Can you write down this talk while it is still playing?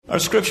Our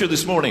scripture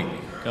this morning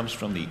comes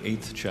from the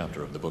 8th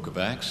chapter of the book of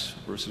Acts,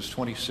 verses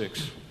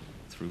 26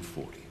 through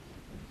 40.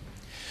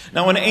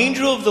 Now an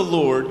angel of the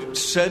Lord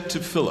said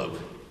to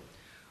Philip,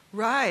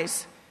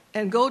 "Rise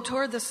and go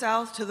toward the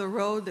south to the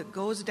road that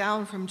goes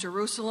down from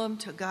Jerusalem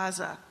to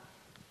Gaza."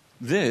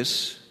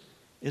 "This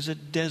is a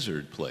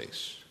desert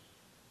place."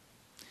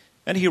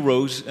 And he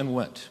arose and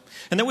went.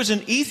 And there was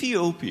an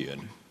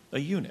Ethiopian, a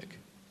eunuch,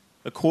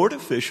 a court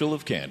official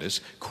of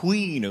Candace,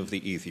 queen of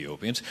the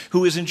Ethiopians,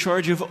 who is in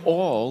charge of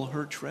all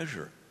her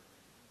treasure.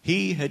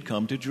 He had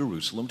come to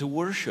Jerusalem to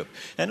worship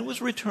and was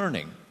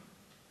returning,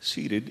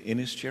 seated in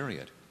his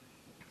chariot.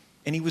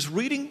 And he was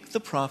reading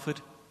the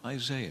prophet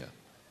Isaiah.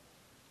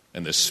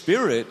 And the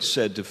Spirit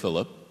said to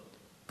Philip,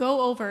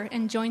 "Go over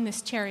and join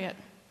this chariot."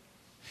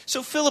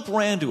 So Philip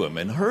ran to him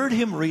and heard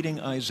him reading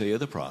Isaiah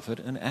the prophet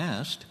and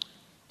asked,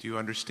 "Do you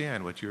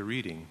understand what you're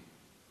reading?"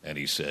 And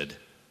he said,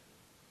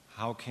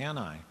 "How can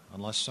I,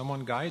 unless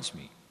someone guides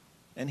me?"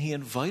 And he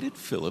invited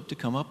Philip to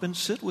come up and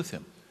sit with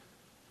him.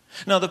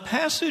 Now the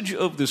passage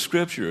of the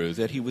scripture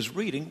that he was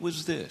reading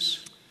was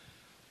this: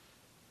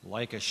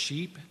 "Like a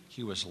sheep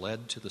he was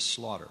led to the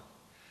slaughter,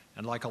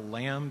 and like a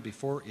lamb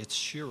before its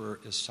shearer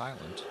is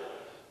silent,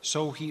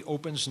 so he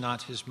opens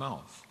not his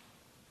mouth.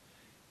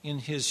 In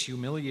his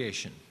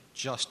humiliation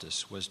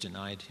justice was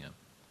denied him.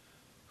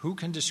 Who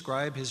can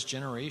describe his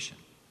generation?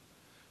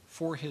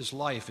 For his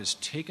life is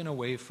taken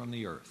away from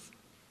the earth."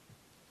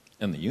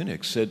 And the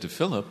eunuch said to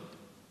Philip,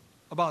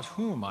 "About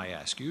whom, I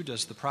ask you,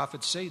 does the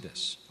prophet say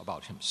this?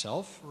 About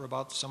himself or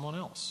about someone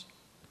else?"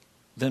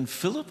 Then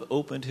Philip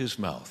opened his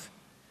mouth,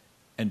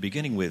 and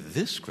beginning with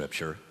this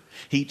scripture,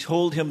 he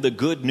told him the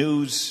good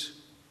news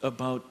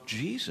about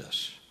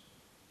Jesus.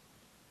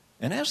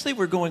 And as they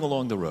were going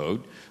along the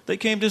road, they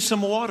came to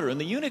some water,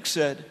 and the eunuch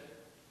said,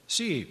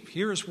 "See,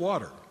 here is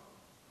water.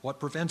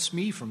 What prevents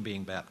me from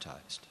being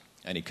baptized?"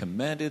 And he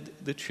commanded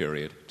the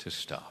chariot to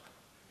stop.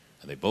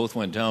 And they both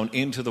went down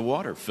into the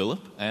water,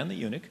 Philip and the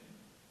eunuch,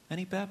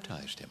 and he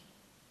baptized him.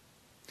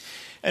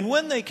 And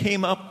when they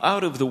came up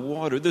out of the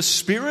water, the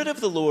Spirit of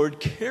the Lord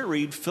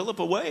carried Philip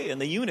away, and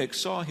the eunuch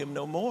saw him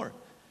no more,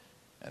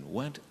 and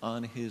went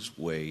on his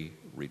way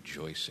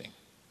rejoicing.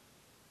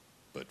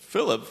 But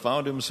Philip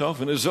found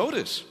himself in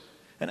Azotus,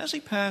 and as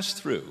he passed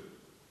through,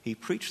 he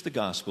preached the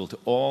gospel to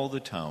all the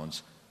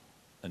towns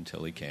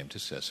until he came to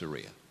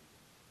Caesarea.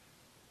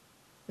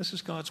 This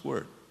is God's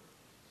word.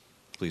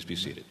 Please be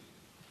seated.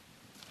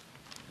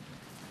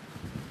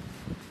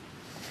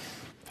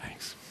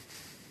 Thanks.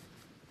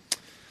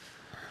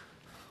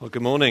 Well,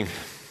 good morning.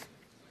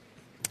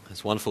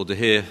 It's wonderful to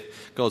hear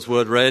God's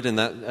word read in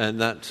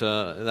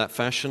that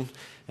fashion,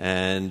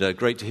 and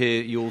great to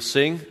hear you all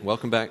sing.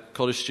 Welcome back,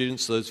 college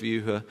students, those of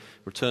you who are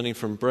returning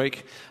from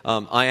break.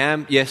 I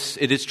am, yes,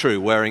 it is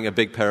true, wearing a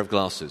big pair of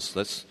glasses.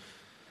 Let's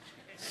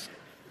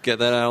get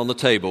that out on the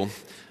table.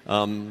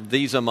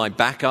 These are my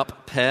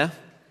backup pair.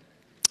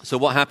 So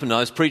what happened,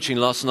 I was preaching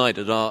last night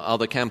at our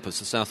other campus,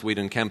 the South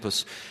Weedon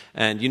campus,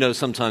 and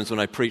sometimes when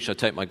I preach I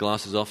take my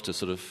glasses off to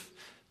sort of,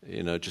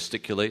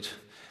 gesticulate.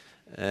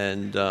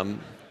 And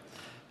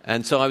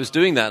so I was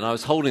doing that, and I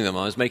was holding them,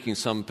 I was making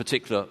some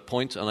particular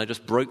point, and I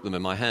just broke them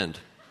in my hand.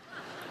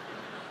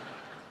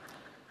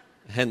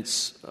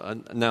 Hence,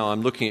 now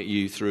I'm looking at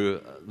you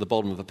through the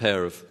bottom of a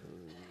pair of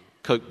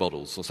Coke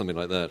bottles or something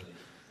like that.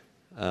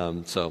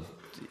 So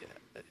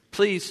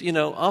please,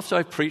 after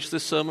I preach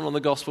this sermon on the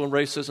gospel and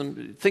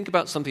racism, think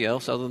about something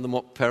else other than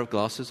what pair of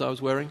glasses I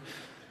was wearing.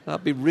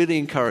 That'd be really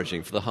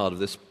encouraging for the heart of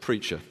this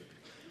preacher.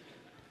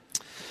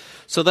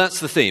 So that's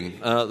the theme,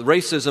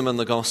 racism and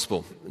the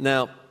gospel.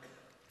 Now,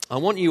 I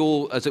want you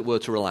all, as it were,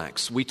 to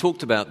relax. We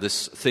talked about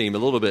this theme a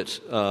little bit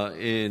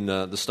in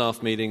the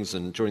staff meetings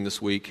and during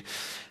this week.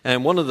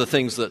 And one of the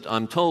things that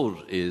I'm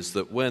told is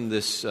that when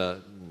this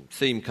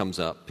theme comes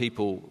up,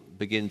 people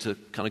begin to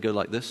kind of go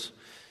like this.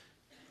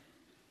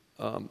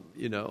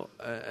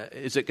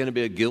 Is it going to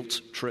be a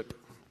guilt trip?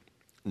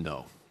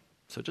 No.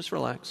 So just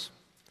relax.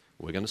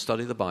 We're going to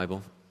study the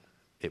Bible.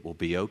 It will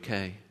be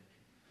okay.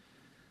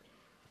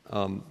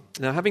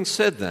 Now, having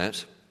said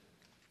that,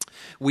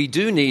 we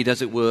do need,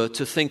 as it were,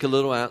 to think a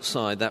little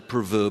outside that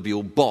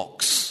proverbial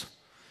box.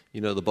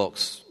 The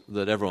box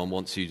that everyone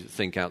wants you to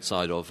think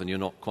outside of, and you're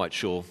not quite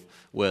sure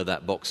where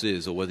that box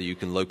is or whether you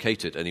can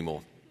locate it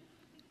anymore.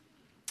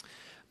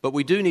 But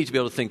we do need to be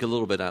able to think a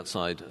little bit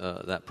outside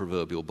that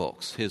proverbial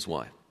box. Here's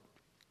why.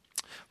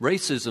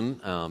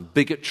 Racism,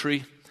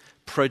 bigotry,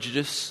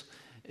 prejudice,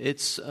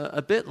 it's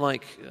a bit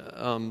like,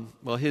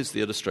 here's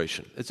the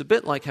illustration. It's a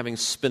bit like having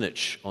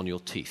spinach on your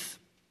teeth.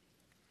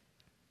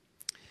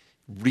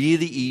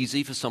 Really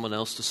easy for someone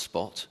else to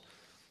spot,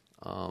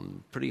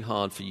 pretty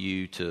hard for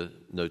you to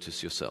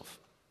notice yourself.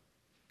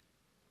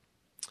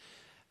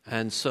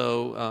 And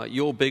so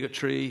your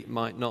bigotry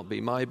might not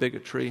be my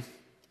bigotry,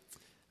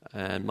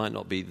 and might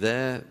not be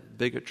their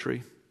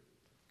bigotry.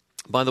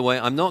 By the way,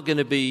 I'm not going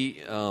to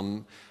be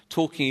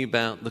talking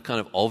about the kind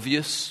of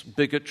obvious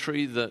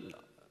bigotry that,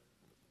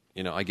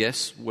 I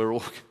guess we're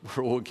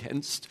all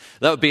against.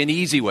 That would be an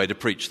easy way to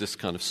preach this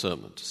kind of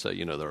sermon, to say,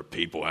 there are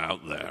people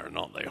out there, and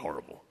aren't they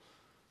horrible?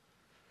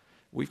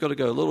 we've got to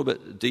go a little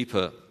bit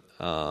deeper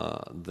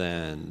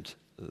than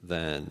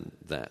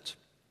that.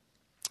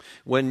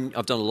 When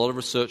I've done a lot of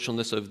research on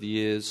this over the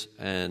years,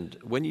 and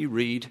when you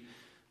read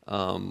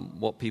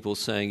what people are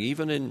saying,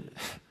 even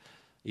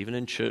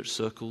in church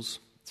circles,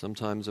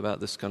 sometimes about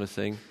this kind of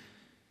thing,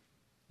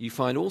 you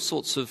find all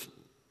sorts of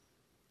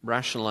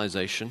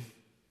rationalization,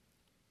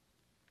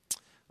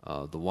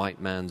 the white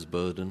man's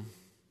burden,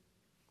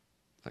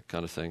 that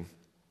kind of thing.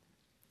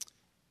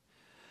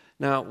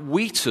 Now,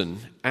 Wheaton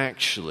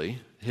actually,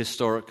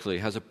 historically,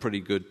 has a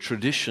pretty good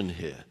tradition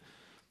here.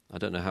 I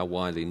don't know how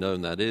widely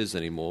known that is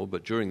anymore,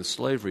 but during the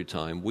slavery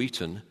time,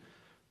 Wheaton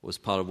was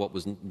part of what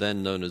was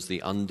then known as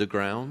the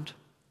underground.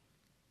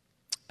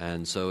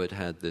 And so it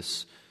had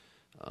this,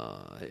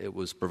 it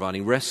was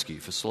providing rescue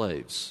for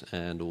slaves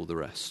and all the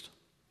rest.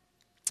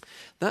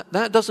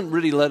 That doesn't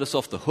really let us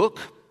off the hook.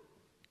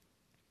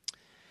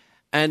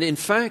 And in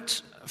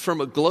fact,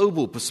 from a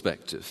global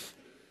perspective,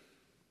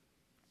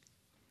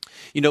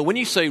 when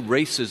you say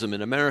racism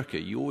in America,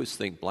 you always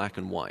think black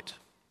and white.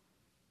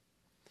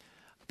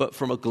 But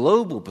from a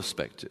global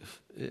perspective,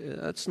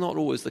 that's not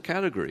always the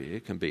category.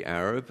 It can be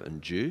Arab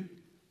and Jew.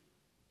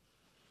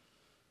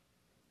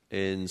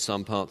 In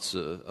some parts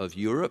of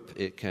Europe,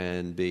 it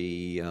can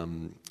be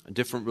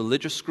different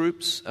religious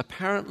groups,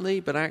 apparently,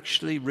 but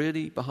actually,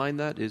 really, behind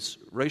that is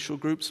racial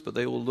groups, but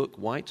they all look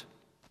white.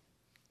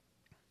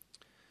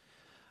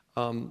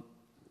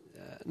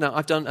 Now,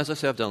 I've done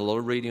a lot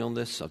of reading on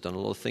this. I've done a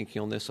lot of thinking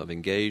on this. I've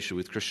engaged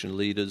with Christian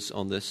leaders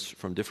on this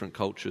from different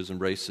cultures and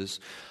races.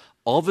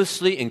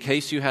 Obviously, in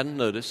case you hadn't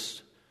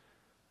noticed,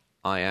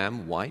 I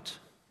am white.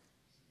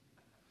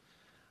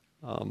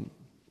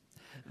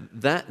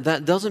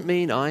 That doesn't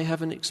mean I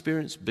haven't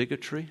experienced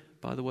bigotry,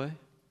 by the way.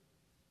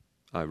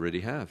 I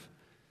really have.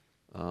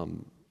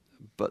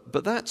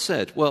 But that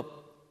said,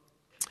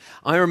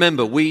 I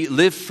remember we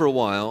lived for a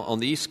while on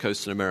the East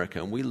Coast in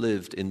America, and we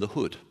lived in the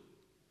hood.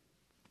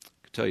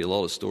 I could tell you a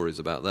lot of stories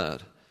about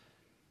that.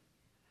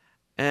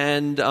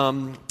 And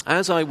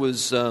as I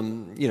was,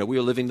 we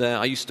were living there,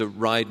 I used to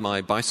ride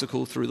my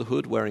bicycle through the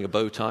hood wearing a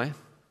bow tie.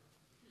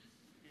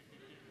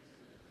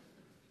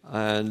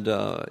 And,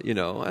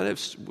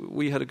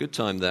 we had a good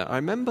time there. I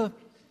remember,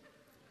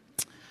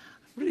 I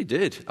really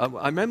did.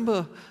 I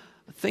remember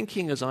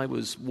thinking as I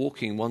was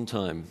walking one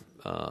time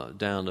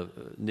down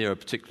near a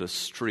particular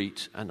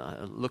street and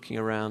looking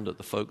around at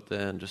the folk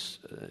there and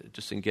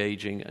just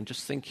engaging and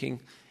just thinking,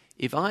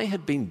 if I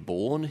had been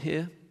born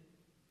here,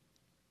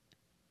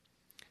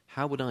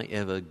 how would I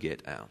ever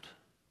get out?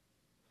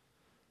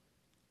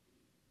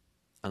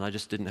 And I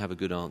just didn't have a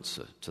good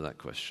answer to that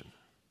question.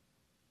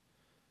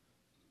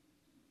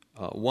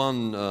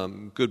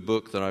 One good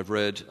book that I've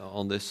read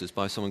on this is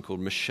by someone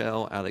called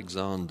Michelle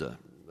Alexander.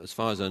 As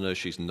far as I know,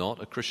 she's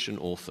not a Christian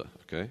author,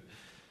 okay?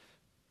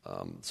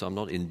 So I'm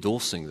not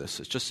endorsing this.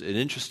 It's just an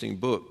interesting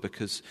book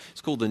because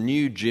it's called The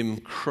New Jim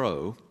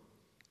Crow.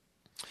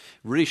 It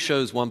really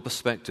shows one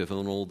perspective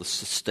on all the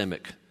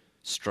systemic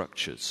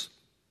structures,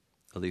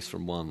 at least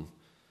from one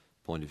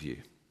point of view.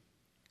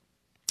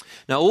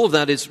 Now, all of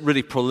that is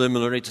really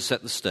preliminary to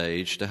set the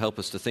stage, to help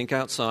us to think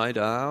outside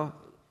our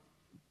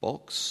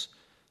box,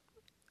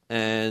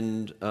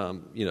 and,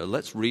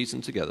 let's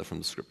reason together from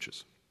the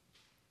Scriptures.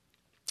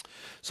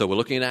 So we're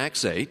looking at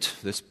Acts 8,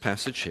 this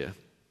passage here.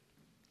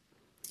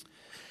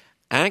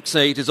 Acts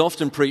 8 is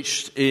often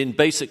preached in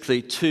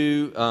basically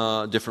two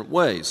different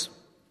ways.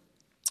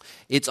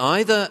 It's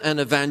either an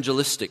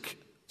evangelistic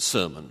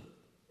sermon,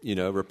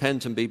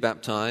 repent and be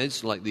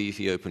baptized, like the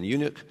Ethiopian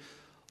eunuch,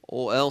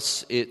 or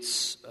else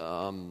it's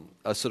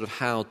a sort of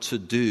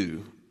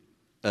how-to-do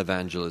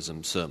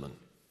evangelism sermon.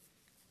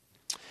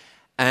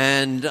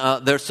 And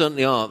there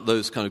certainly are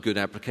those kind of good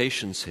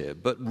applications here.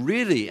 But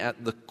really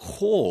at the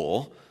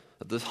core,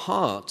 at the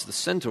heart, the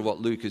center of what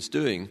Luke is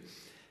doing,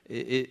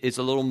 is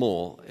a little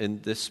more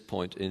in this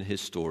point in his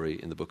story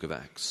in the book of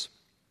Acts.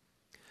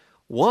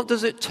 What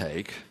does it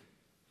take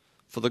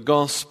for the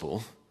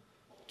gospel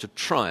to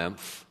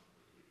triumph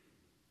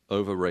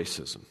over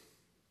racism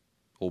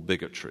or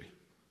bigotry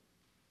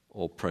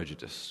or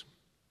prejudice?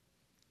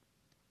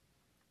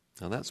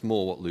 Now that's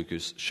more what Luke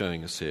is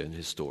showing us here in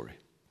his story.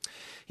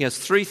 He has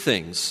three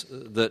things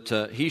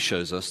that he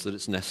shows us that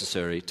it's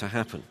necessary to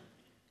happen.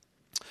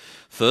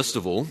 First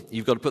of all,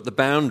 you've got to put the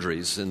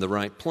boundaries in the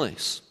right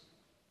place.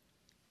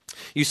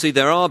 You see,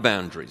 there are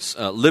boundaries.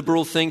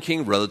 Liberal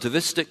thinking,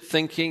 relativistic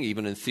thinking,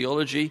 even in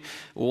theology,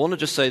 we want to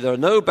just say there are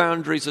no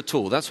boundaries at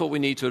all. That's what we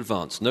need to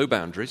advance, no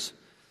boundaries.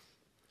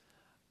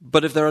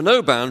 But if there are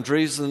no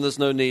boundaries, then there's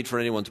no need for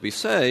anyone to be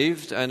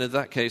saved, and in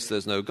that case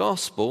there's no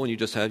gospel, and you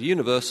just have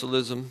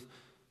universalism.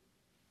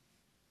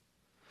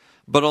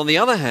 But on the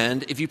other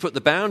hand, if you put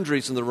the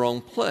boundaries in the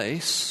wrong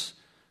place,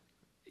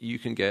 you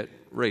can get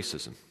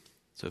racism.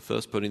 So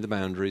first putting the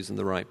boundaries in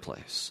the right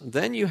place. And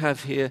then you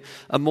have here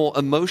a more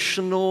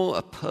emotional,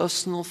 a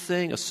personal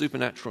thing, a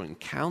supernatural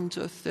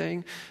encounter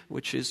thing,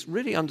 which is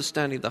really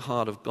understanding the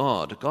heart of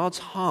God. God's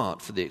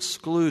heart for the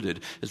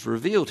excluded is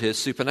revealed here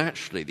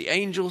supernaturally. The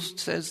angel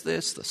says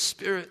this, the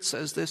Spirit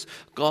says this,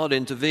 God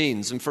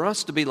intervenes. And for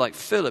us to be like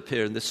Philip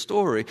here in this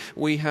story,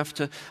 we have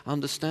to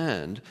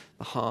understand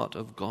the heart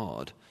of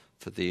God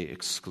for the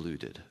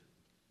excluded.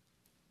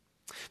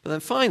 But then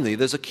finally,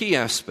 there's a key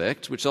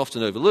aspect, which is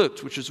often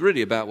overlooked, which is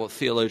really about what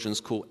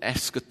theologians call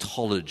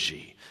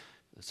eschatology.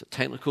 It's a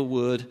technical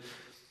word,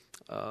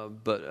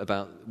 but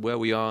about where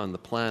we are in the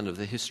plan of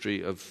the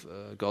history of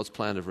God's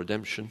plan of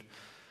redemption.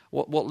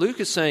 What Luke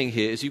is saying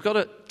here is you've got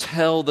to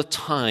tell the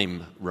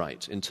time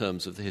right in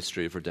terms of the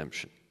history of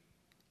redemption.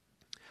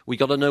 We've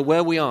got to know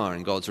where we are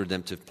in God's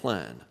redemptive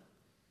plan.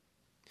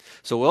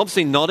 So we're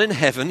obviously not in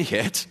heaven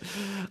yet,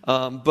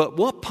 but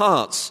what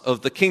parts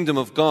of the kingdom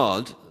of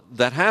God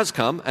that has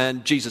come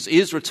and Jesus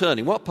is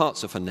returning, what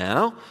parts are for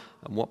now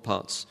and what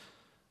parts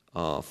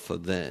are for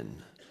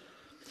then?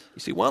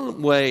 You see,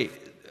 one way,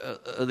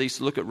 at least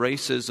to look at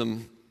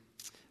racism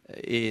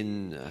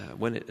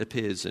when it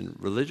appears in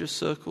religious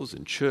circles,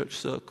 in church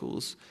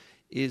circles,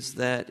 is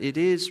that it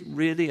is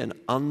really an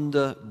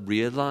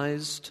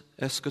under-realized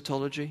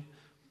eschatology.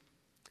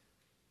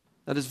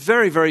 That is,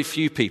 very, very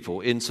few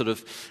people in sort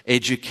of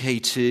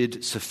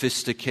educated,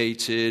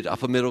 sophisticated,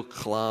 upper middle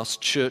class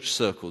church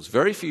circles,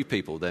 very few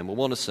people then will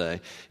want to say,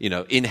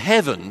 in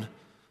heaven,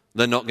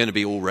 they're not going to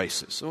be all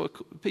races. Well,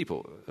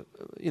 people,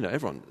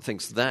 everyone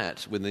thinks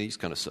that within these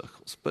kind of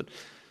circles. But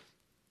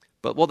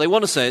what they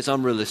want to say is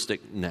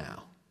unrealistic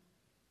now.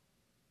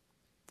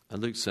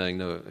 And Luke's saying,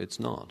 no, it's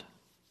not.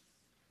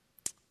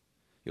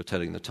 You're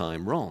telling the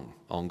time wrong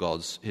on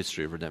God's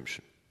history of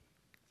redemption.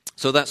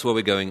 So that's where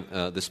we're going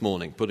this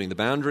morning, putting the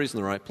boundaries in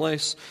the right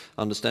place,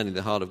 understanding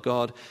the heart of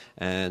God,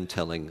 and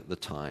telling the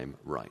time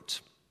right.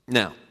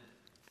 Now,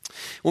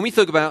 when we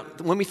think about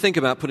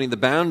putting the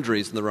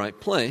boundaries in the right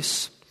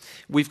place,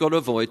 we've got to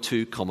avoid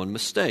two common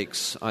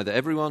mistakes, either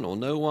everyone or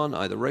no one,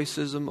 either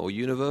racism or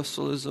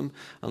universalism.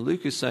 And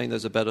Luke is saying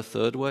there's a better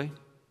third way.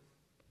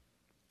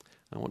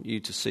 I want you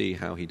to see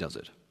how he does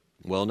it.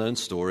 Well-known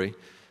story,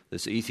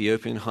 this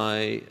Ethiopian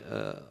high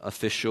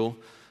official,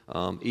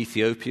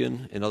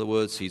 Ethiopian, in other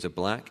words, he's a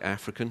black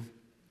African.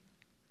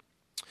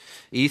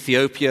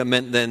 Ethiopia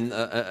meant then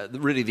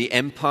really the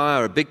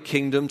empire, a big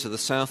kingdom to the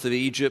south of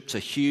Egypt, a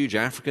huge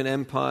African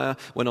empire,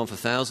 went on for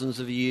thousands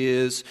of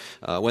years,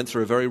 went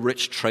through a very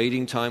rich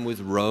trading time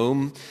with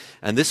Rome.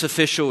 And this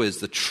official is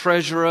the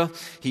treasurer.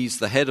 He's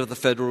the head of the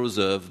Federal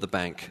Reserve, the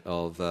bank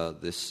of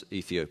this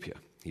Ethiopia.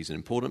 He's an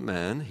important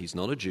man. He's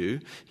not a Jew.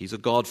 He's a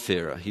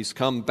God-fearer. He's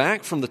come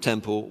back from the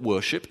temple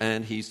worship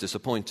and he's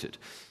disappointed.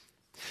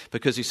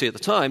 Because you see, at the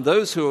time,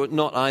 those who were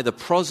not either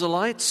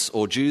proselytes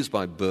or Jews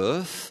by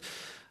birth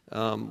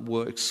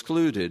were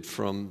excluded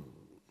from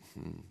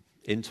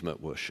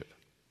intimate worship.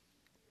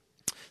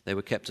 They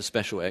were kept to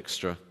special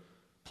extra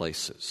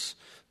places.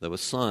 There were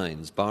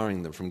signs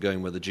barring them from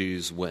going where the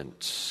Jews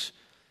went.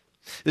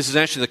 This is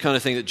actually the kind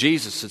of thing that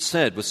Jesus had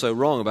said was so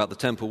wrong about the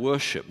temple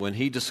worship when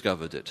he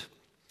discovered it.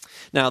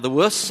 Now, there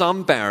were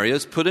some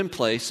barriers put in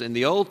place in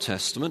the Old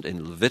Testament,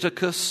 in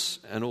Leviticus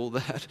and all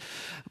that.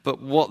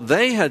 But what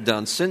they had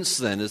done since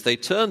then is they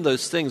turned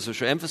those things which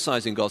were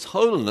emphasizing God's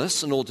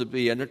holiness in order to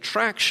be an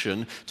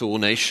attraction to all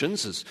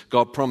nations, as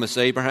God promised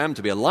Abraham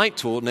to be a light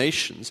to all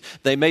nations,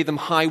 they made them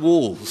high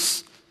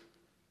walls.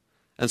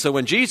 And so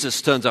when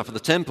Jesus turns up at the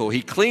temple,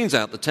 he cleans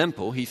out the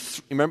temple.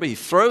 Remember, he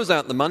throws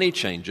out the money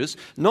changers.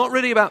 Not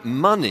really about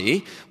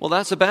money. What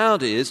that's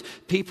about is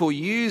people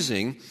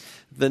using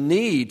the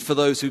need for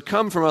those who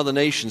come from other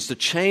nations to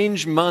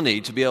change money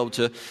to be able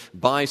to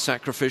buy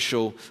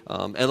sacrificial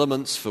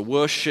elements for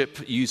worship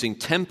using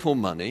temple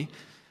money,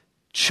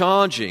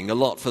 charging a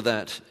lot for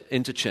that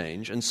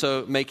interchange, and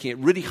so making it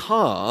really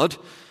hard.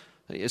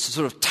 It's a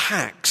sort of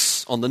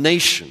tax on the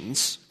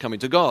nations coming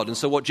to God. And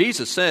so what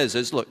Jesus says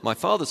is, look, my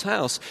Father's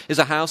house is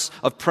a house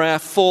of prayer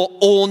for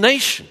all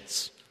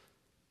nations.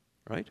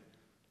 Right?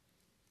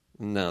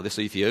 Now, this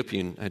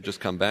Ethiopian had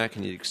just come back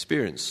and he'd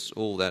experienced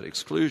all that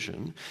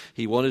exclusion.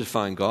 He wanted to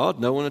find God.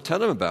 No one would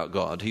tell him about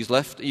God. He's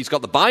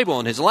got the Bible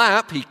on his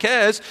lap. He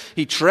cares.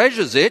 He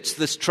treasures it.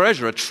 This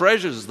treasurer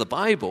treasures the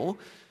Bible.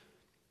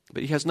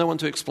 But he has no one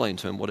to explain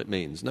to him what it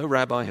means. No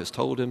rabbi has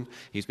told him.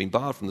 He's been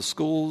barred from the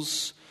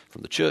schools,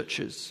 from the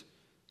churches.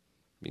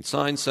 Been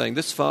signs saying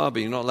this far,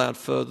 but you're not allowed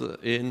further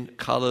in,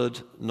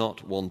 colored,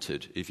 not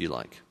wanted, if you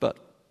like. But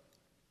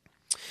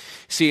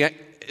see,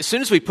 as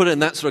soon as we put it in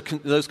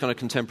those kind of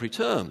contemporary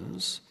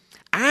terms,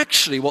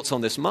 actually what's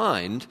on this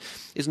mind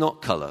is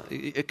not color.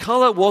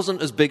 Color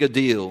wasn't as big a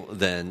deal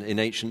then in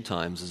ancient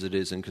times as it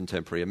is in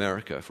contemporary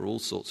America for all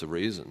sorts of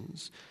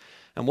reasons.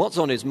 And what's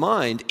on his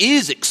mind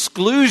is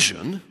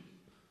exclusion,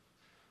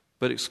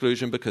 but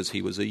exclusion because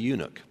he was a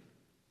eunuch.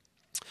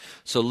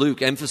 So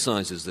Luke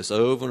emphasizes this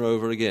over and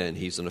over again.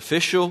 He's an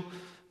official,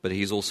 but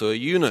he's also a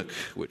eunuch,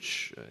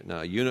 which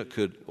now eunuch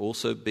could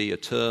also be a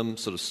term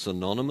sort of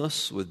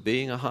synonymous with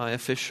being a high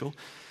official.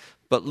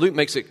 But Luke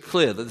makes it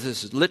clear that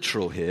this is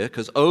literal here,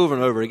 because over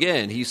and over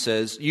again he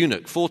says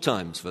eunuch 4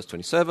 times. Verse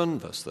 27,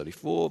 verse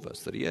 34,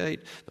 verse 38,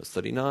 verse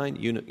 39,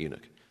 eunuch,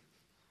 eunuch.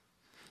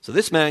 So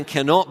this man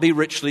cannot be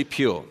ritually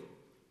pure.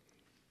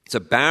 It's a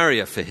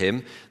barrier for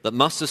him that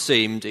must have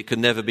seemed it could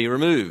never be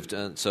removed.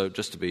 And so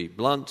just to be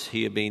blunt,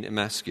 he had been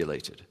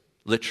emasculated,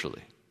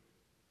 literally.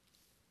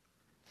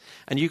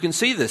 And you can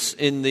see this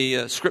in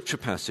the scripture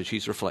passage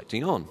he's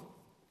reflecting on.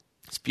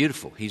 It's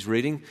beautiful. He's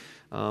reading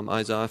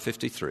Isaiah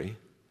 53.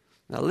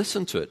 Now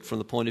listen to it from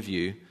the point of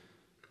view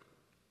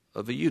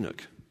of a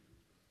eunuch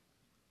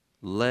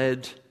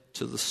led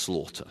to the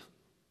slaughter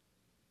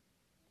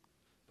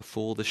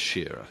before the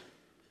shearer.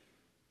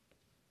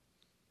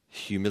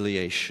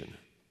 Humiliation.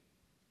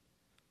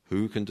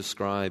 Who can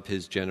describe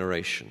his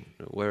generation?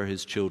 Where are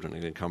his children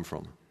going to come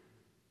from?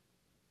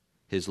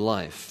 His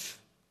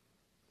life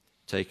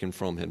taken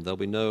from him.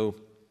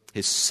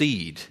 His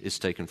seed is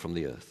taken from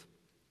the earth.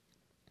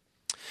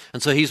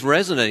 And so he's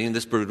resonating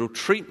this brutal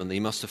treatment that he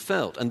must have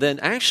felt. And then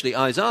actually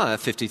Isaiah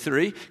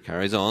 53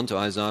 carries on to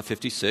Isaiah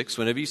 56.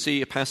 Whenever you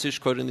see a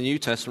passage quoted in the New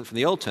Testament from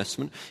the Old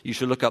Testament, you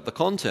should look up the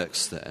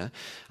context there.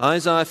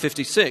 Isaiah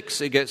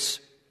 56, it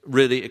gets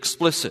really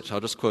explicit. I'll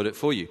just quote it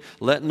for you.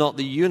 Let not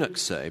the eunuch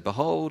say,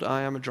 behold,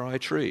 I am a dry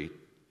tree.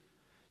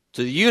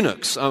 To the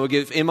eunuchs I will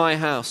give in my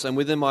house and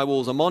within my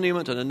walls a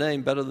monument and a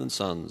name better than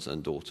sons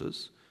and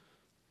daughters.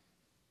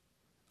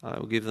 I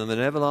will give them an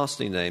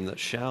everlasting name that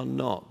shall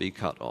not be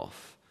cut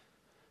off.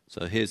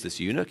 So here's this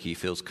eunuch, he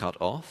feels cut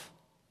off.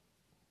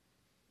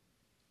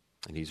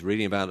 And he's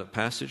reading about a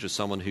passage of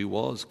someone who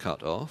was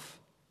cut off.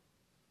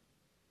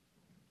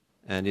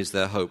 And is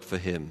there hope for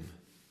him?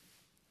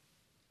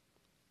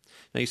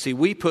 Now you see,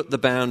 we put the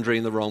boundary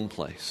in the wrong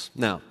place.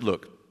 Now,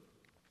 look,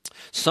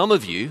 some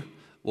of you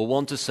will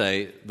want to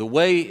say the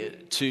way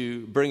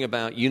to bring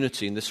about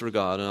unity in this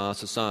regard in our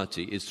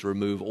society is to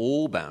remove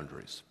all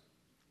boundaries.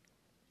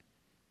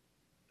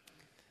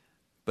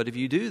 But if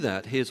you do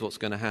that, here's what's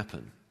going to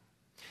happen.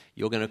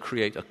 You're going to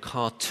create a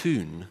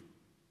cartoon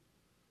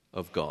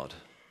of God.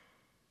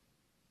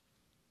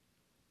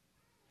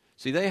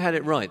 See, they had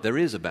it right. There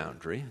is a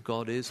boundary.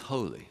 God is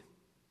holy.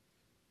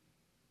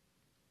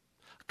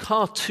 A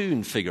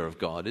cartoon figure of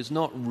God is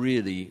not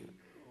really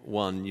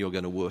one you're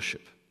going to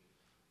worship.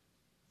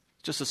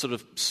 Just a sort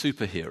of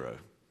superhero.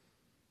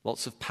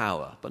 Lots of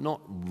power, but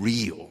not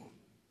real.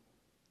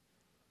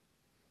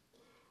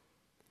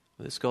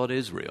 This God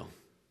is real.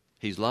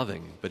 He's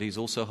loving, but he's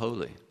also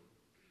holy.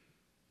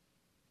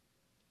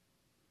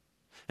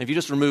 And if you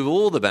just remove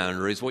all the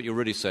boundaries, what you're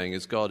really saying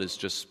is God is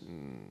just,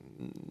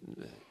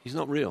 he's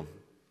not real.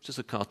 It's just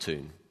a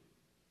cartoon.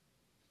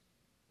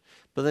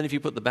 But then if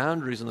you put the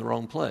boundaries in the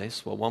wrong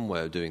place, well, one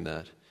way of doing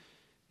that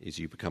is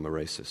you become a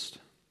racist.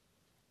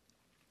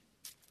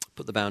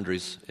 Put the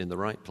boundaries in the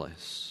right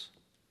place.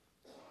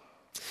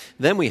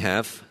 Then we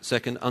have,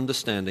 second,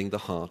 understanding the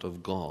heart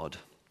of God.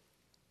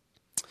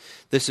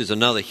 This is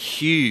another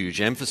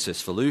huge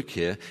emphasis for Luke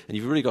here, and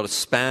you've really got to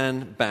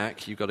span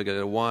back, you've got to get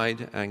a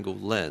wide-angle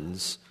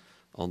lens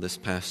on this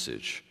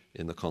passage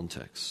in the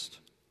context.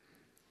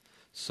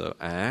 So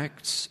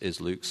Acts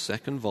is Luke's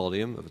second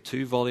volume of a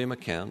 2-volume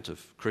account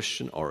of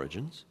Christian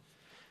origins,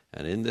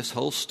 and in this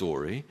whole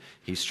story,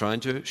 he's trying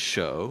to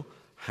show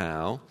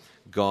how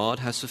God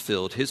has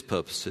fulfilled his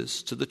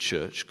purposes to the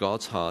church.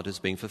 God's heart is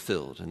being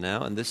fulfilled. And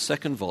now in this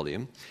second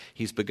volume,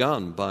 he's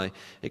begun by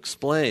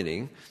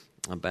explaining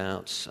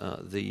about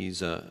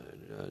these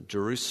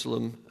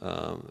Jerusalem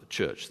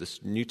church,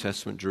 this New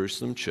Testament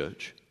Jerusalem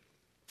church.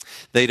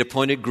 They'd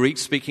appointed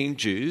Greek-speaking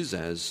Jews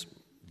as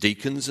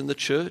deacons in the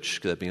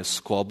church. There'd been a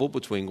squabble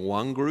between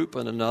one group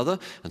and another,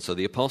 and so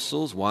the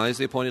apostles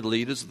wisely appointed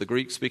leaders of the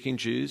Greek-speaking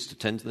Jews to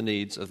tend to the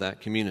needs of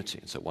that community.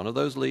 And so one of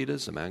those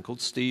leaders, a man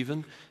called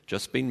Stephen,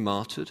 just been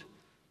martyred.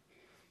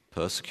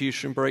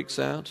 Persecution breaks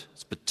out.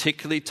 It's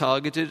particularly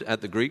targeted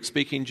at the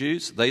Greek-speaking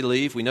Jews. They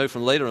leave. We know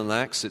from later in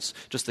Acts it's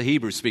just the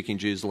Hebrew-speaking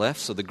Jews left,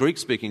 so the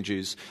Greek-speaking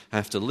Jews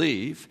have to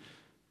leave.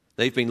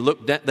 They've been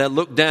they're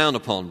looked down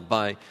upon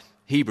by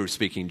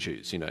Hebrew-speaking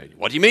Jews.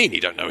 What do you mean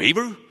you don't know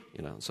Hebrew?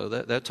 So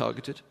they're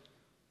targeted.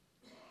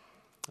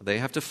 They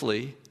have to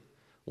flee.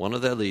 One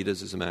of their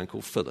leaders is a man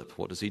called Philip.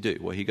 What does he do?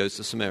 Well, he goes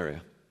to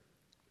Samaria.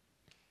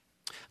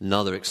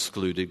 Another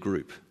excluded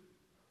group.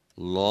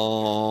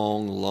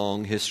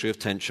 Long history of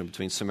tension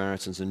between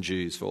Samaritans and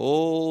Jews for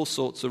all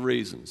sorts of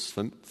reasons.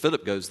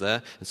 Philip goes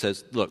there and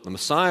says, look, the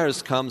Messiah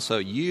has come, so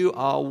you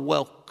are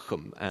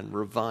welcome, and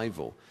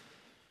revival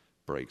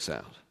breaks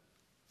out.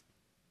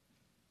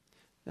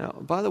 Now,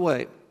 by the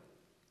way,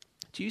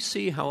 do you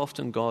see how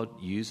often God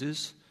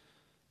uses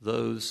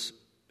those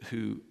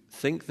who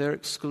think they're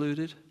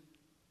excluded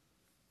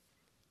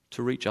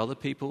to reach other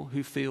people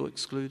who feel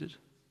excluded?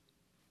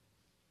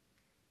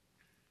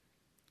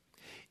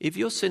 If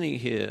you're sitting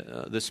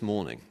here this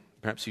morning,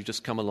 perhaps you've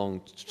just come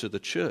along to the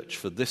church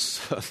for this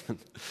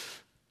sermon,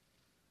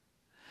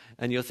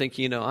 and you're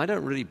thinking, I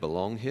don't really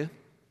belong here.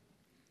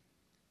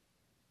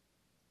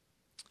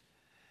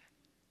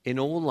 In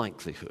all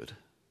likelihood,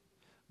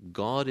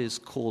 God is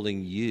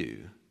calling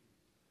you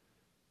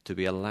to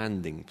be a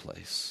landing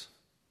place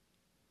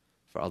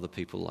for other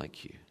people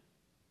like you.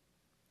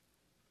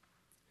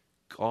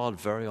 God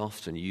very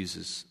often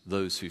uses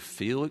those who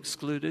feel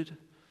excluded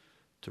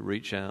to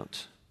reach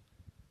out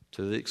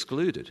to the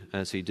excluded,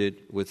 as he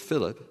did with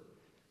Philip,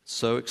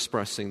 so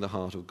expressing the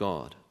heart of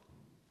God.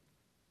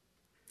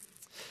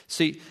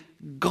 See,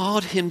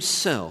 God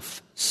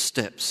himself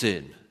steps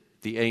in,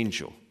 the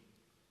angel,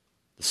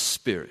 the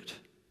Spirit,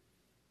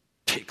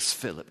 picks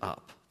Philip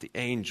up. The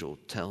angel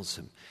tells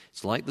him.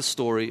 It's like the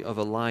story of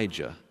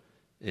Elijah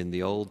in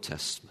the Old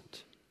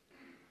Testament.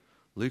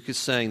 Luke is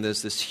saying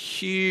there's this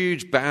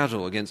huge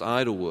battle against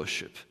idol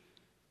worship.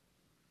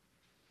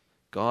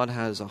 God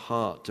has a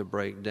heart to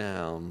break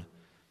down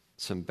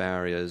some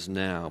barriers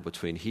now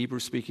between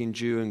Hebrew-speaking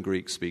Jew and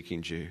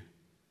Greek-speaking Jew.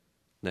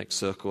 Next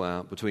circle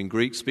out. Between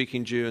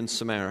Greek-speaking Jew and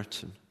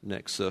Samaritan.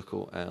 Next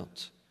circle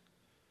out.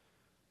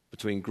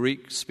 Between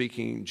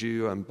Greek-speaking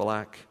Jew and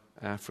black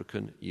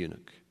African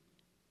eunuch.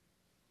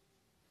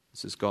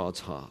 This is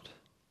God's heart.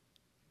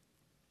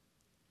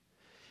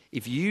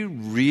 If you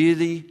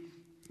really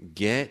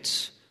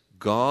get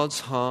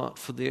God's heart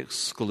for the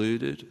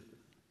excluded,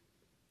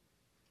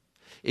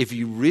 if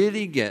you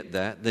really get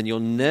that, then you'll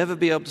never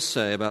be able to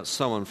say about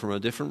someone from a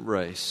different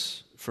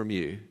race from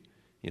you,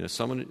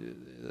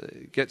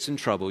 someone gets in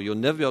trouble, you'll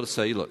never be able to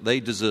say, look, they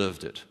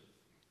deserved it.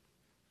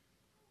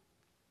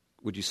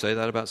 Would you say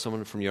that about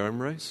someone from your own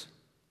race?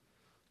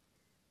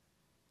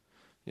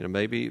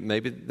 Maybe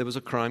there was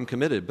a crime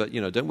committed, but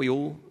don't we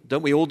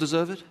all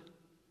deserve it?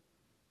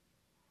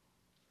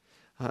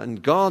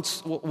 And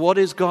what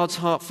is God's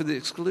heart for the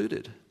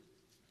excluded?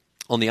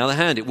 On the other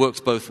hand, it works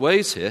both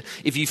ways here.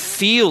 If you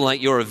feel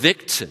like you're a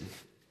victim,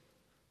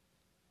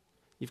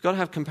 you've got to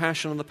have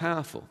compassion on the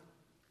powerful.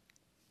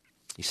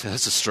 You say,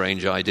 that's a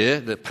strange idea.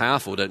 The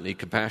powerful don't need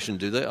compassion,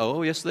 do they?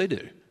 Oh, yes, they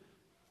do.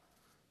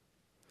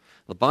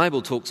 The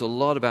Bible talks a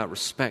lot about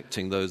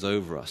respecting those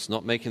over us,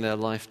 not making their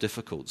life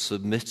difficult,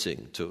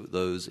 submitting to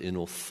those in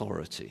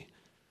authority.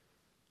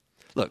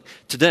 Look,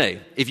 today,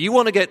 if you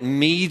want to get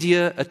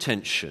media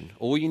attention,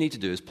 all you need to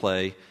do is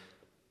play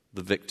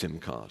the victim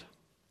card.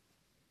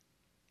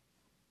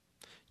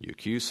 You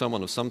accuse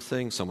someone of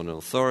something, someone in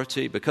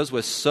authority, because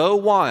we're so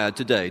wired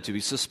today to be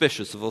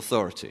suspicious of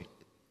authority,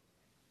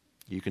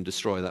 you can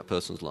destroy that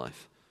person's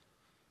life.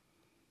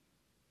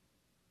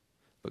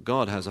 But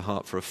God has a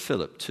heart for a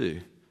Philip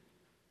too.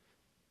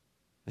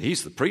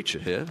 He's the preacher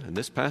here in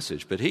this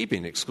passage, but he'd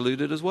been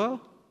excluded as well.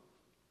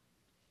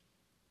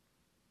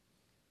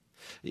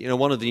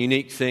 One of the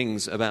unique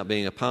things about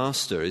being a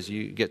pastor is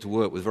you get to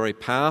work with very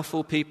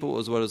powerful people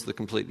as well as the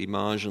completely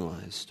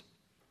marginalized.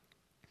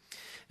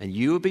 And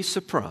you will be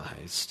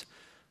surprised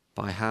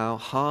by how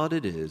hard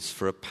it is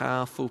for a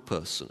powerful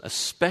person,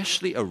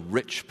 especially a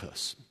rich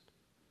person,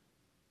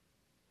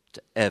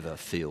 to ever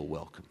feel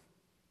welcome.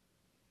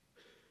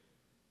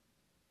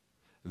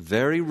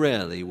 Very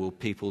rarely will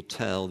people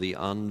tell the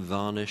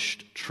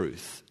unvarnished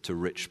truth to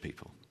rich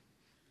people.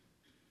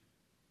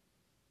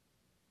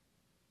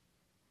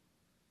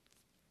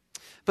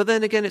 But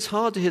then again, it's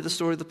hard to hear the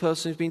story of the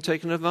person who's been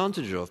taken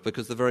advantage of,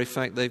 because the very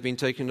fact they've been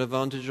taken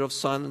advantage of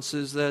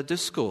silences their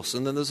discourse.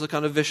 And then there's a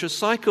kind of vicious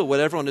cycle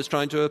where everyone is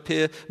trying to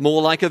appear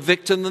more like a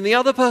victim than the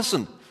other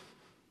person.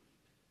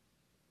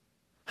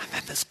 And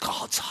then there's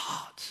God's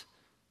heart.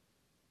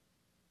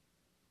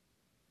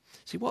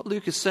 See, what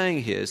Luke is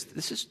saying here is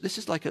this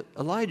is like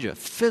Elijah.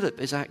 Philip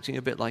is acting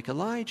a bit like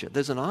Elijah.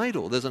 There's an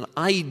idol. There's an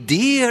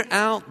idea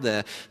out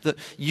there that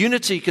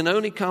unity can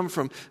only come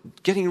from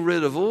getting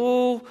rid of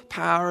all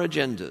power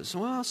agendas.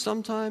 Well,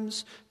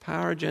 sometimes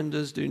power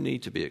agendas do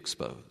need to be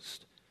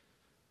exposed.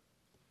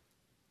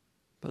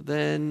 But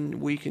then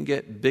we can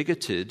get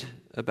bigoted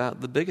about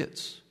the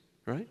bigots,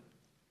 right?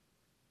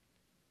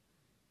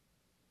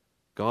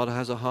 God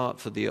has a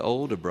heart for the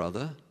older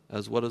brother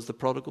as well as the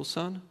prodigal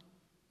son.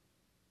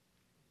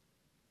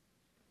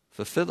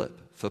 For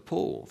Philip, for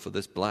Paul, for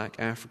this black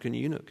African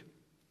eunuch.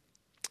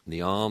 In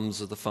the arms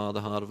of the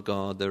Father heart of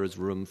God, there is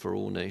room for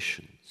all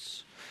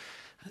nations.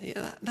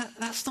 Yeah,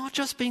 that's not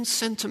just being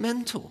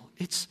sentimental.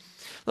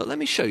 Look, let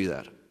me show you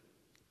that.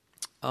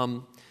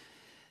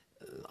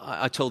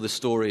 I told this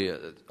story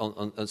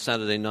on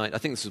Saturday night. I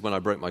think this is when I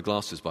broke my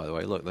glasses, by the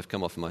way. Look, they've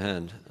come off in my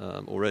hand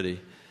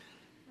already.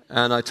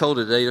 And I told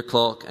it at 8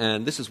 o'clock,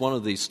 and this is one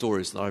of these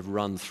stories that I've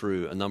run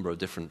through a number of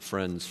different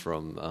friends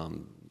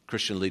from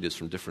Christian leaders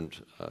from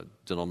different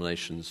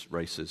denominations,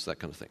 races, that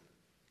kind of thing.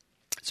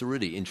 It's a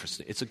really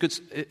interesting,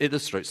 it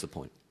illustrates the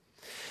point.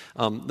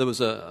 There was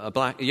a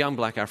young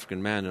black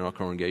African man in our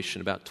congregation,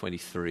 about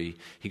 23.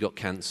 He got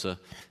cancer,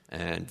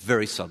 and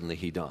very suddenly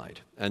he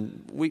died.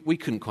 And we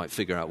couldn't quite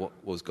figure out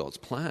what was God's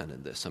plan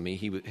in this. I mean,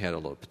 he had a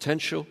lot of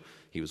potential.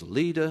 He was a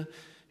leader.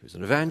 He was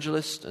an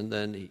evangelist, and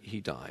then he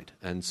died.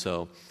 And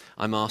so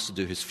I'm asked to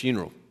do his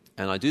funeral.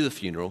 And I do the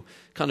funeral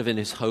kind of in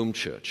his home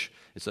church.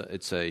 So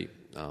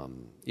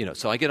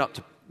I get up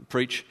to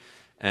preach,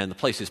 and the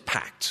place is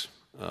packed.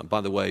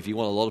 By the way, if you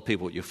want a lot of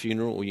people at your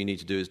funeral, all you need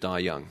to do is die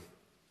young.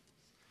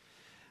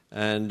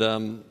 And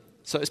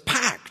so it's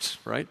packed,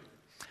 right?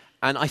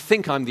 And I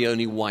think I'm the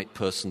only white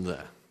person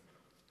there.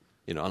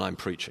 and I'm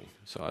preaching.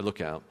 So I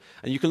look out,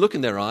 and you can look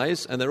in their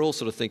eyes, and they're all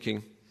sort of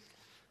thinking,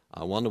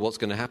 I wonder what's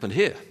going to happen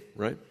here,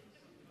 right?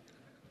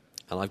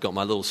 And I've got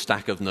my little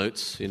stack of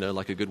notes,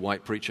 like a good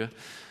white preacher.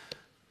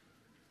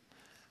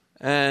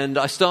 And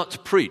I start to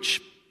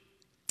preach.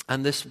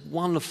 And this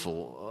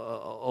wonderful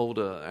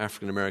older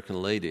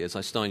African-American lady, as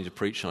I'm starting to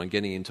preach and I'm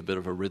getting into a bit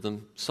of a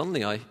rhythm,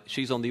 suddenly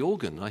she's on the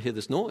organ. I hear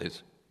this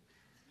noise.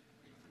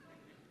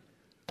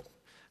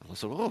 And I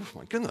thought, oh,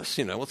 my goodness,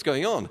 what's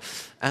going on?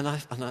 And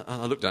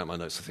I looked down at my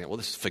notes and think, well,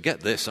 forget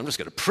this. I'm just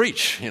going to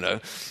preach,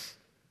 And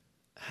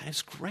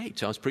it's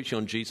great. I was preaching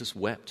on Jesus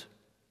Wept.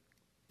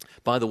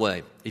 By the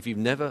way, if you've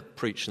never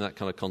preached in that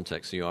kind of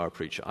context and you are a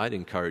preacher, I'd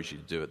encourage you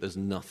to do it. There's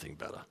nothing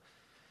better.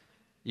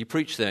 You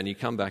preach there and you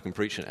come back and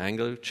preach in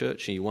Anglo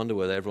church and you wonder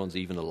whether everyone's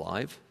even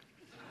alive.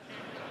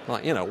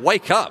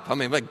 Wake up. I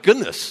mean, my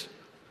goodness.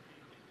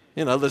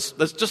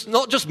 There's just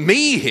not just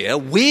me here.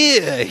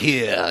 We're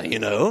here,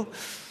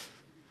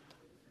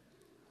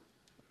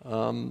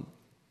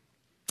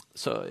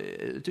 So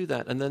do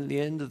that. And then at the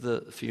end of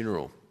the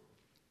funeral,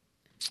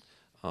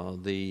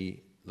 the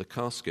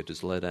casket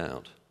is led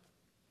out.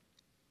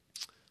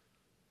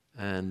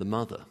 And the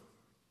mother,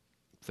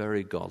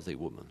 very godly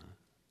woman,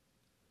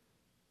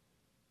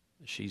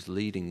 she's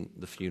leading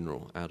the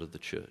funeral out of the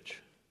church.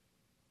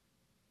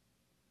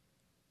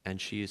 And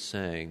she is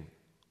saying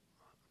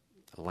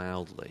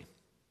loudly,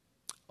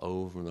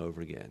 over and over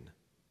again,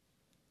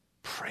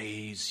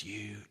 praise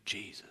you,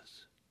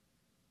 Jesus.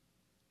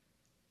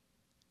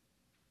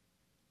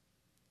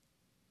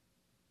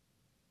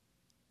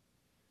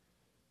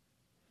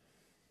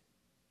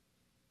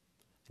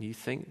 And you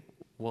think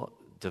what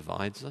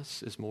divides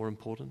us is more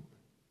important?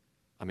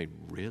 I mean,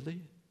 really?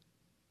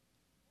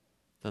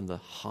 Than the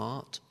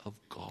heart of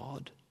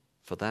God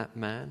for that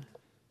man,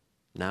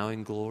 now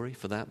in glory,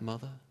 for that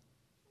mother?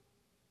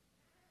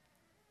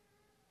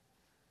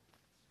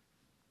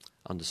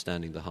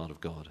 Understanding the heart of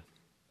God.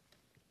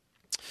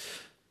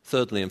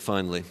 Thirdly and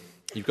finally,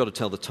 you've got to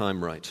tell the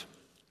time right.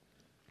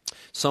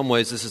 Some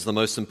ways this is the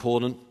most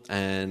important,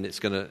 and it's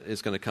going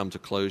to come to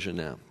closure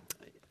now.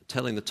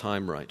 Telling the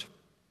time right.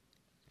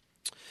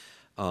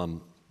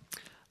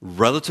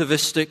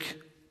 Relativistic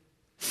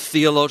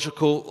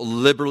theological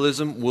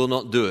liberalism will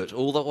not do it.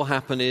 All that will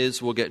happen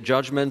is we'll get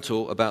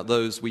judgmental about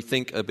those we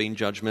think are being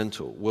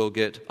judgmental. We'll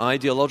get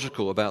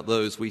ideological about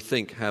those we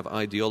think have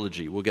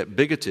ideology. We'll get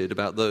bigoted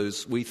about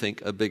those we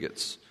think are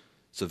bigots.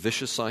 It's a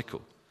vicious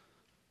cycle.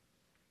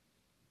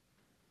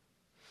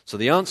 So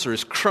the answer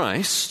is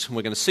Christ.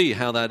 We're going to see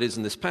how that is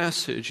in this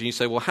passage. And you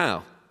say, well,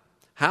 how?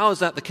 How is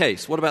that the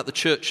case? What about the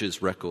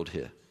church's record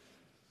here?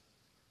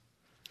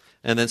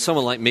 And then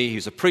someone like me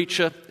who's a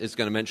preacher is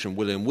going to mention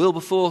William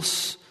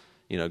Wilberforce,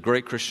 a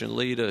great Christian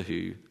leader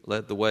who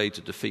led the way to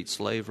defeat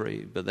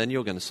slavery. But then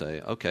you're going to say,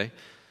 okay,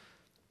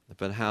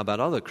 but how about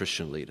other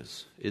Christian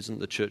leaders? Isn't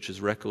the church's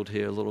record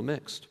here a little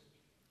mixed?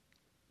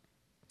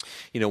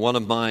 One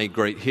of my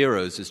great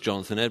heroes is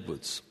Jonathan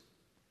Edwards.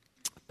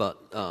 But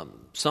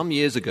some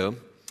years ago,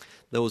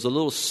 there was a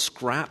little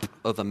scrap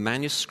of a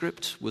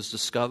manuscript was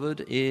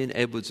discovered in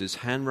Edwards'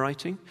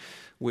 handwriting,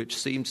 which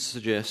seemed to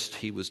suggest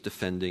he was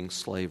defending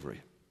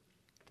slavery.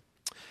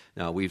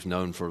 Now, we've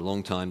known for a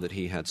long time that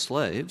he had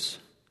slaves.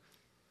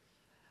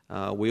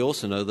 We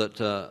also know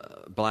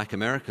that black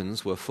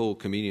Americans were full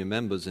communion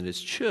members in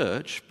his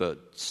church, but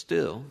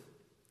still,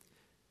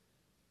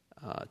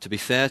 to be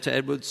fair to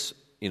Edwards,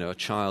 a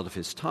child of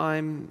his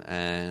time,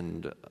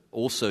 and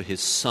also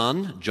his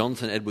son,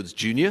 Jonathan Edwards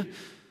Jr.,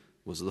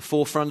 was at the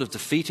forefront of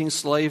defeating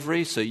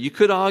slavery, so you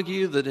could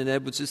argue that in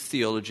Edwards'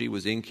 theology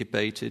was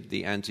incubated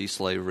the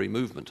anti-slavery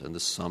movement, and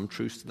there's some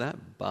truth to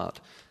that, but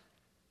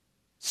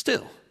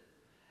still,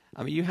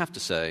 you have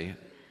to say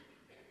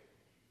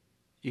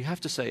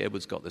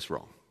Edwards got this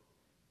wrong.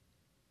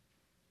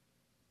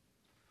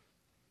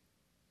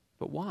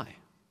 But why?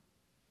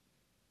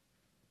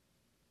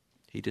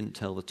 He didn't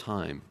tell the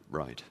time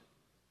right.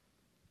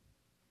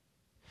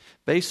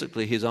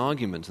 Basically, his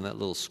argument in that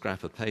little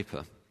scrap of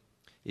paper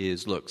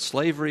is, look,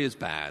 slavery is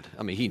bad.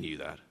 He knew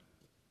that.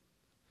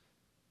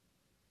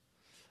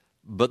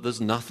 But there's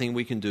nothing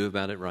we can do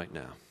about it right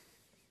now.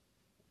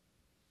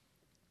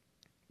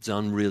 It's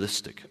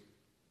unrealistic.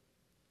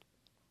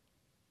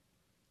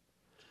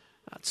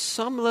 At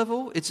some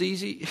level, it's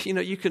easy.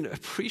 You can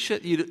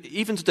appreciate,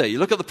 even today, you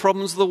look at the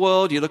problems of the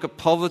world, you look at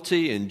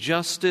poverty,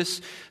 injustice.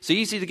 It's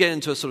easy to get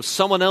into a sort of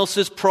someone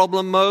else's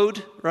problem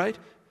mode, right?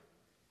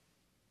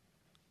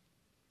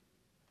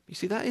 You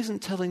see, that isn't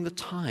telling the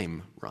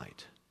time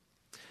right.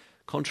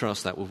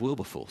 Contrast that with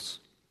Wilberforce.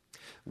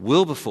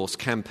 Wilberforce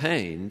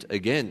campaigned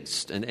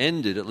against and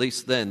ended, at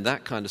least then,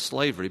 that kind of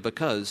slavery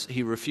because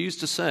he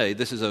refused to say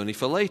this is only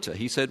for later.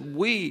 He said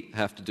we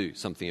have to do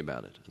something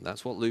about it. And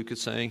that's what Luke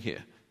is saying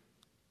here.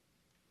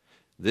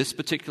 This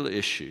particular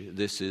issue,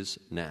 this is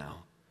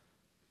now.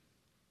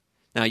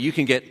 Now you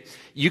can get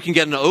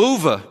an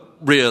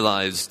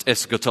over-realized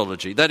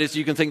eschatology. That is,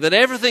 you can think that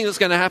everything that's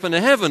going to happen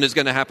in heaven is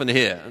going to happen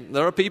here. And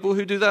there are people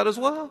who do that as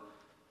well.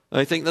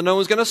 They think that no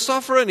one's going to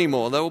suffer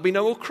anymore. There will be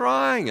no more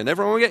crying and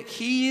everyone will get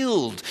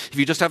healed if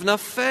you just have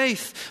enough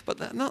faith. But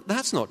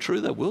that's not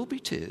true. There will be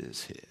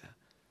tears here.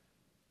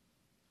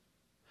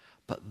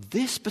 But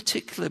this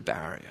particular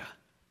barrier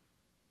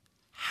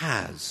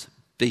has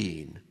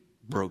been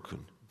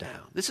broken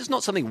down. This is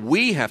not something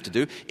we have to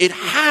do. It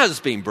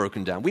has been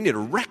broken down. We need to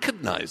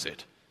recognize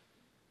it.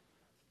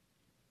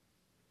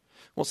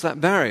 What's that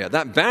barrier?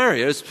 That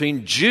barrier is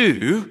between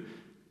Jew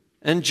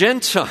and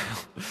Gentile.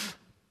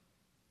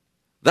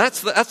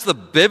 That's the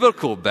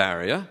biblical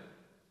barrier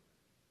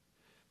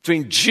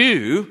between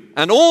Jew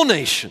and all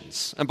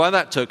nations. And by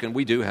that token,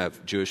 we do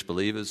have Jewish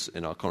believers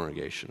in our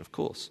congregation, of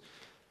course.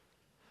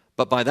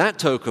 But by that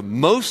token,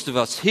 most of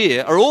us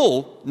here are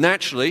all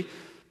naturally,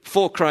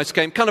 before Christ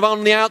came, kind of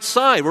on the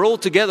outside. We're all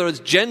together as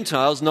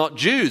Gentiles, not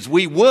Jews.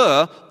 We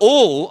were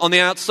all on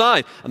the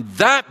outside. And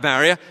that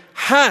barrier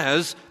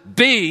has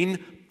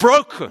been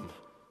broken.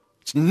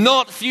 It's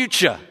not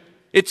future.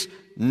 It's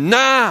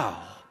now.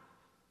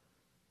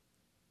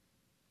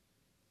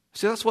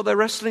 See, that's what they're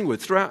wrestling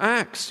with throughout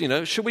Acts.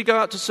 Should we go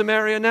out to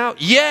Samaria now?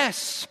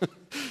 Yes.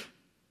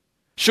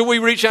 Should we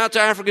reach out to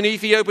African,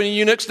 Ethiopian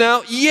eunuchs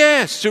now?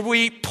 Yes. Should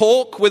we eat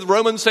pork with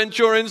Roman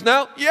centurions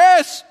now?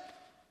 Yes.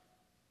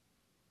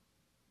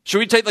 Should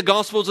we take the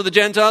gospel to the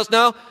Gentiles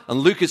now? And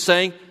Luke is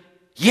saying,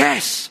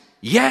 yes,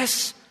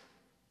 yes,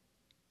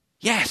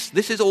 yes.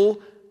 This is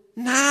all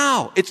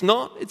now.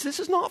 This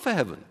is not for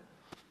heaven.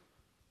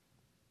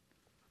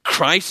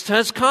 Christ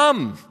has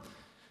come.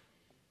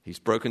 He's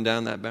broken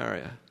down that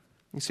barrier.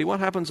 You see, what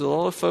happens to a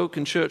lot of folk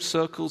in church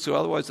circles who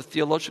otherwise are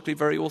theologically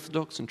very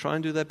orthodox and try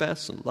and do their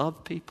best and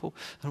love people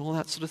and all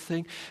that sort of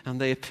thing, and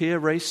they appear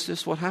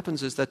racist, what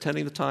happens is they're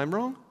telling the time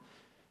wrong.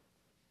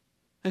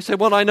 They say,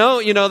 well, I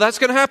know, that's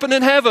going to happen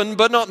in heaven,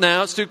 but not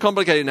now. It's too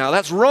complicated now.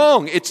 That's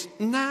wrong. It's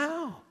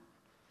now.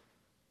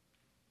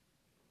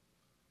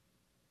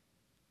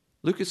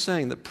 Luke is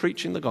saying that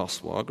preaching the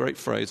gospel, our great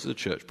phrase of the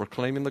church,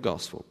 proclaiming the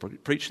gospel,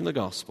 preaching the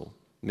gospel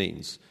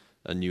means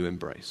a new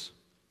embrace.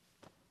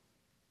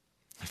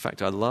 In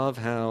fact, I love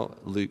how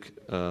Luke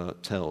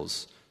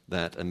tells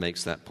that and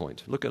makes that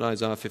point. Look at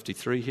Isaiah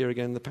 53 here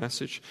again in the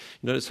passage.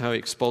 Notice how he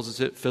exposits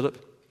it,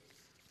 Philip.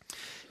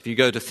 If you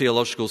go to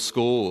theological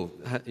school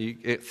or you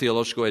get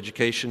theological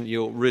education,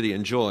 you'll really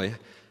enjoy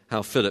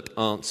how Philip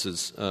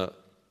answers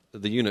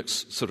the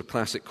eunuch's sort of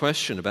classic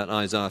question about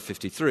Isaiah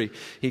 53.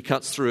 He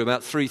cuts through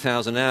about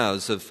 3,000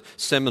 hours of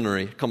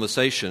seminary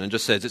conversation and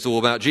just says it's all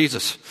about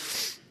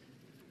Jesus.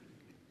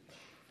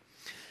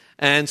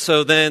 And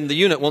so then the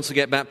eunuch wants to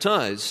get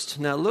baptized.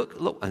 Now look,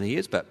 and he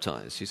is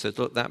baptized. He says,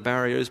 look, that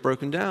barrier is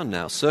broken down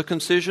now.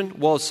 Circumcision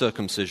was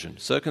circumcision.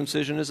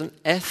 Circumcision is an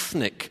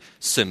ethnic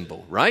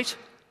symbol, right?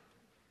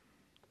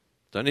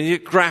 Don't need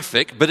it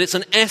graphic, but it's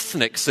an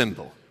ethnic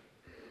symbol.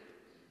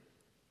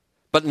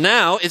 But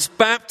now it's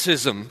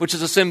baptism, which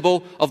is a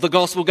symbol of the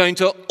gospel going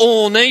to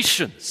all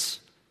nations.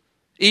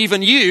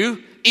 Even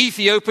you,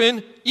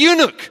 Ethiopian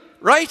eunuch,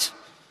 right?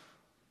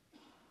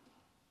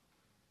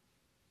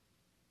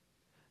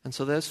 And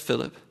so there's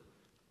Philip.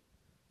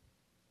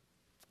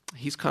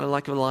 He's kind of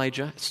like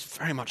Elijah. It's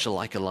very much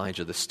like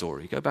Elijah, this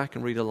story. Go back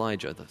and read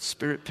Elijah. The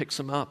Spirit picks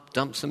him up,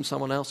 dumps him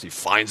somewhere else. He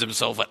finds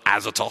himself at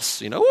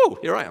Azotus. Oh,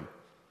 here I am.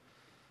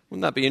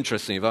 Wouldn't that be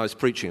interesting if I was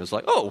preaching? It was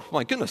like, oh,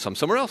 my goodness, I'm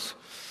somewhere else.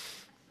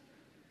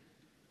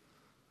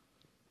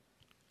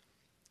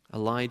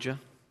 Elijah.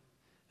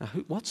 Now,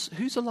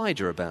 who's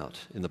Elijah about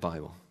in the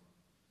Bible?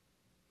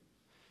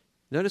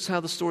 Notice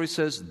how the story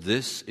says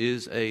this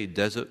is a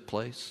desert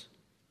place.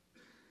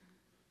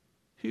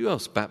 Who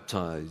else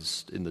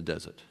baptized in the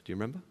desert? Do you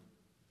remember?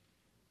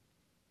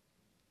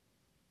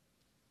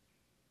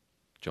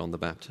 John the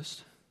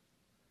Baptist.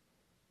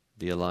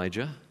 The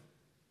Elijah.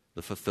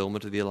 The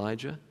fulfillment of the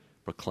Elijah.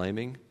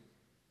 Proclaiming,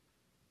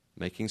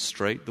 making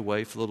straight the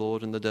way for the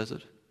Lord in the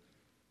desert.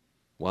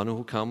 One who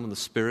will come and the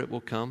Spirit will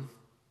come.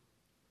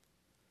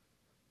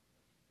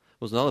 There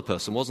was another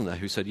person, wasn't there,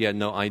 who said, yeah,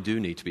 no, I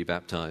do need to be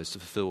baptized to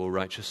fulfill all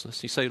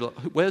righteousness. You say, look,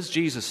 where's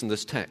Jesus in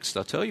this text?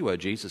 I'll tell you where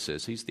Jesus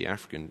is. He's the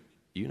African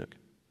eunuch.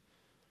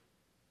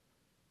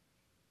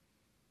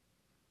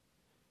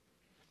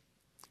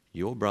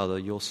 Your brother,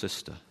 your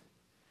sister,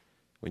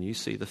 when you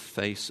see the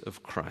face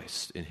of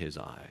Christ in his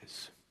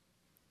eyes,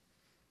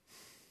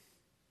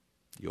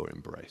 your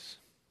embrace.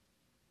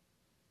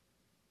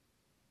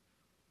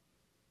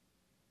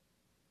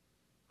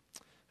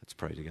 Let's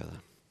pray together.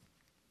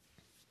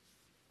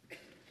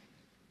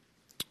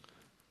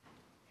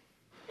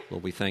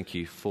 Lord, we thank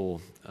you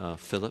for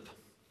Philip,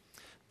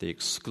 the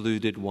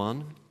excluded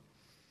one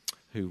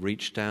who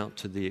reached out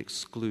to the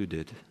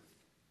excluded.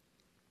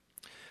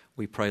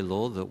 We pray,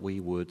 Lord, that we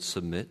would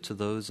submit to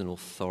those in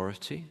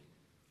authority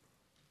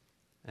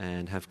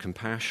and have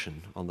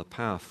compassion on the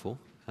powerful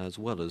as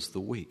well as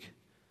the weak.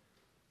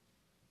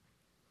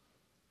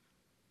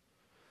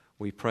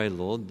 We pray,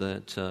 Lord,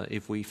 that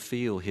if we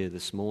feel here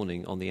this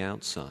morning on the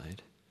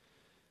outside,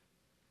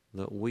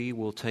 that we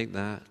will take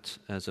that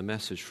as a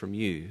message from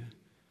you,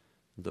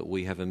 that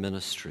we have a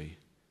ministry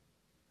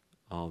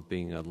of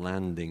being a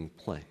landing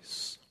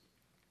place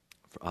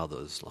for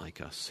others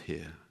like us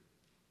here.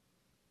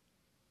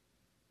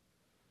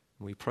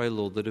 We pray,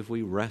 Lord, that if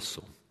we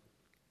wrestle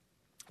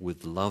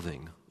with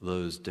loving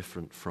those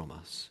different from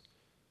us,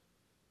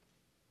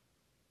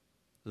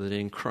 that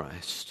in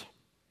Christ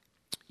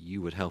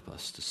you would help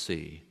us to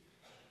see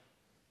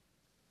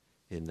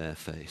in their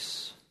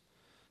face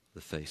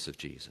the face of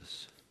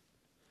Jesus.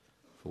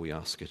 For we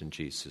ask it in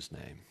Jesus'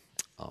 name.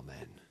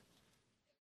 Amen.